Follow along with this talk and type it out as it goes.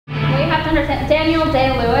understand. Daniel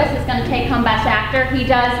Day-Lewis is going to take home Best Actor. He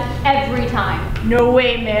does every time. No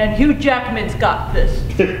way, man. Hugh Jackman's got this.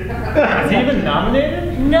 Is he even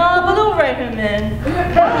nominated? No, but they'll write him in.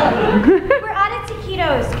 We're out at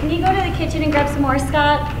TAQUITOS. Can you go to the kitchen and grab some more,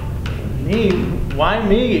 Scott? Me? Why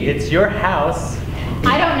me? It's your house.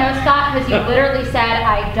 I don't know, Scott, because you literally said,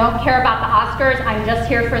 I don't care about the Oscars. I'm just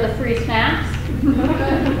here for the free snacks.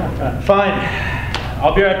 Fine.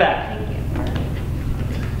 I'll be right back.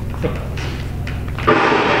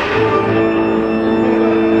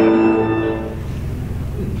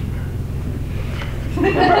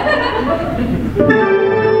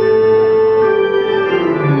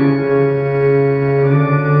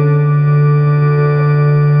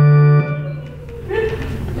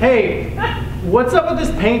 Hey, what's up with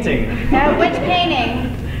this painting? Which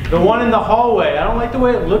painting? The one in the hallway. I don't like the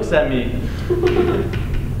way it looks at me.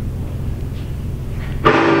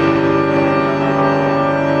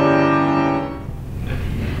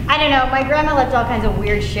 I don't know, my grandma left all kinds of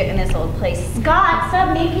weird shit in this old place. Scott,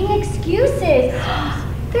 stop making excuses.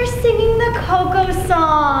 They're singing the Coco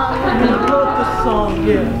song. The Coco song,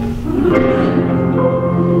 yeah.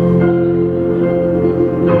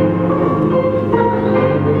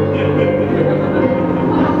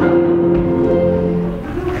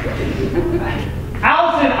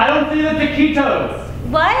 Allison, I don't see the taquitos.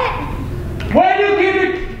 What? Where do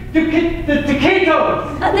you keep the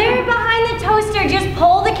taquitos? They're behind the toaster. Just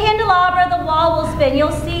pull the candelabra, the wall will spin.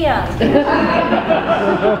 You'll see them.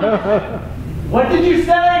 What did you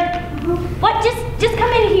say? What? Just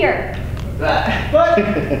come in here. What?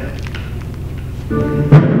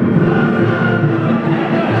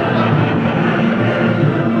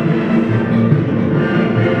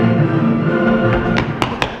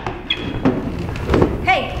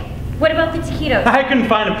 Hey, what about the taquitos? I couldn't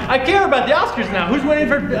find him. I care about the Oscars now. Who's winning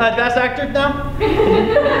for Best Actor now?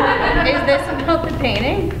 Is this about the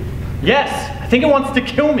painting? Yes, I think it wants to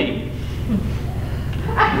kill me.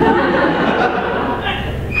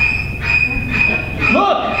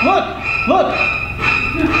 Look!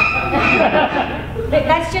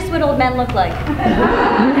 That's just what old men look like.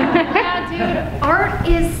 Yeah, dude, art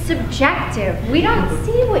is subjective. We don't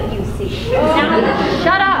see what you see. Now,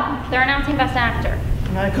 shut up. They're announcing Best Actor.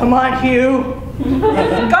 Come on, Hugh.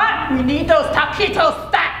 Scott, we need those taquitos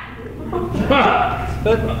stacked.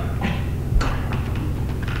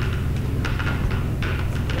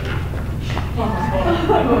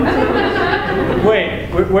 Wait,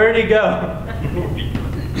 where'd he go?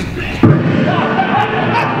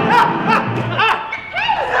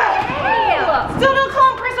 Still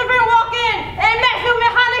calm Christopher Walken and Matthew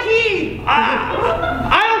McConaughey. I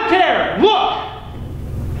don't care. Look.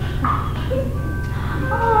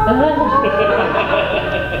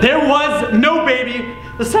 There was no baby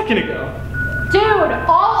a second ago. Dude,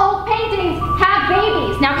 all old paintings have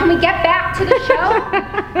babies. Now, can we get back to the show?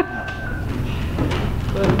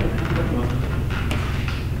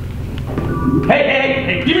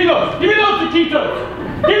 Hey, give me those taquitos.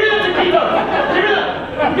 Give me the taquitos.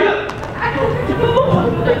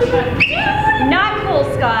 Not cool,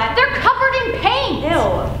 Scott. They're covered in paint. Ew.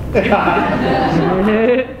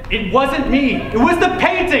 It wasn't me. It was the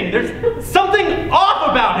painting. There's something off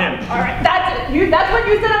about him. All right, that's what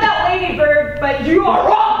you said about Lady Bird, but you are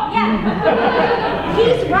wrong. Yeah.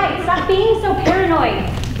 He's right. Stop being so paranoid.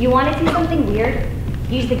 You want to see something weird?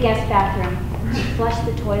 Use the guest bathroom. Flush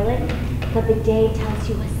the toilet. The bidet tells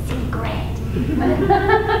you a secret.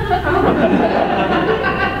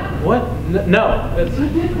 What? No.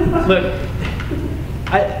 Look,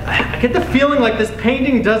 I get the feeling like this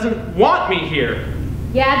painting doesn't want me here.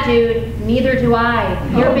 Yeah, dude, neither do I.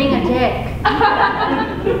 You're being a dick.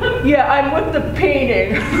 Yeah, I'm with the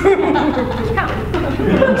painting.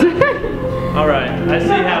 All right, I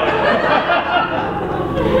see how it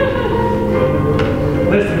is.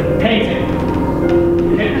 Listen, painting.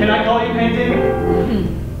 Can I call you painting?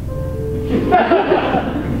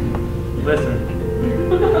 Listen.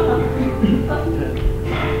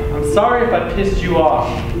 I'm sorry if I pissed you off.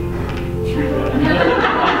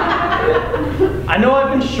 I know I've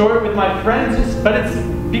been short with my friends, but it's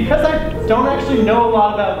because I don't actually know a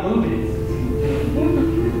lot about movies.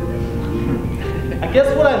 I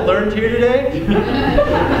guess what I learned here today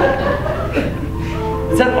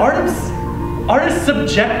is that art is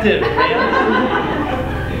subjective, man.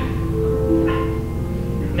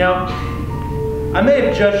 Now, I may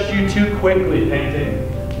have judged you too quickly, painting.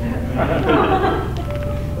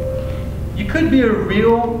 You could be a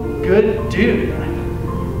real good dude.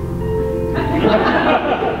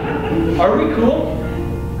 Are we cool?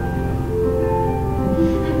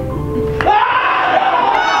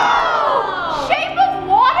 Shape of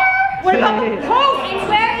Water? What about the post? And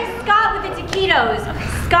where is Scott with the taquitos?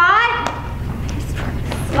 Scott?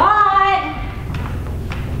 Scott!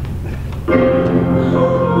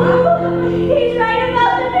 He's right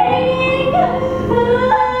about the painting!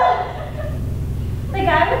 The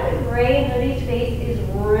guy with the gray hoodie's face is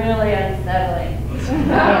really unsettling.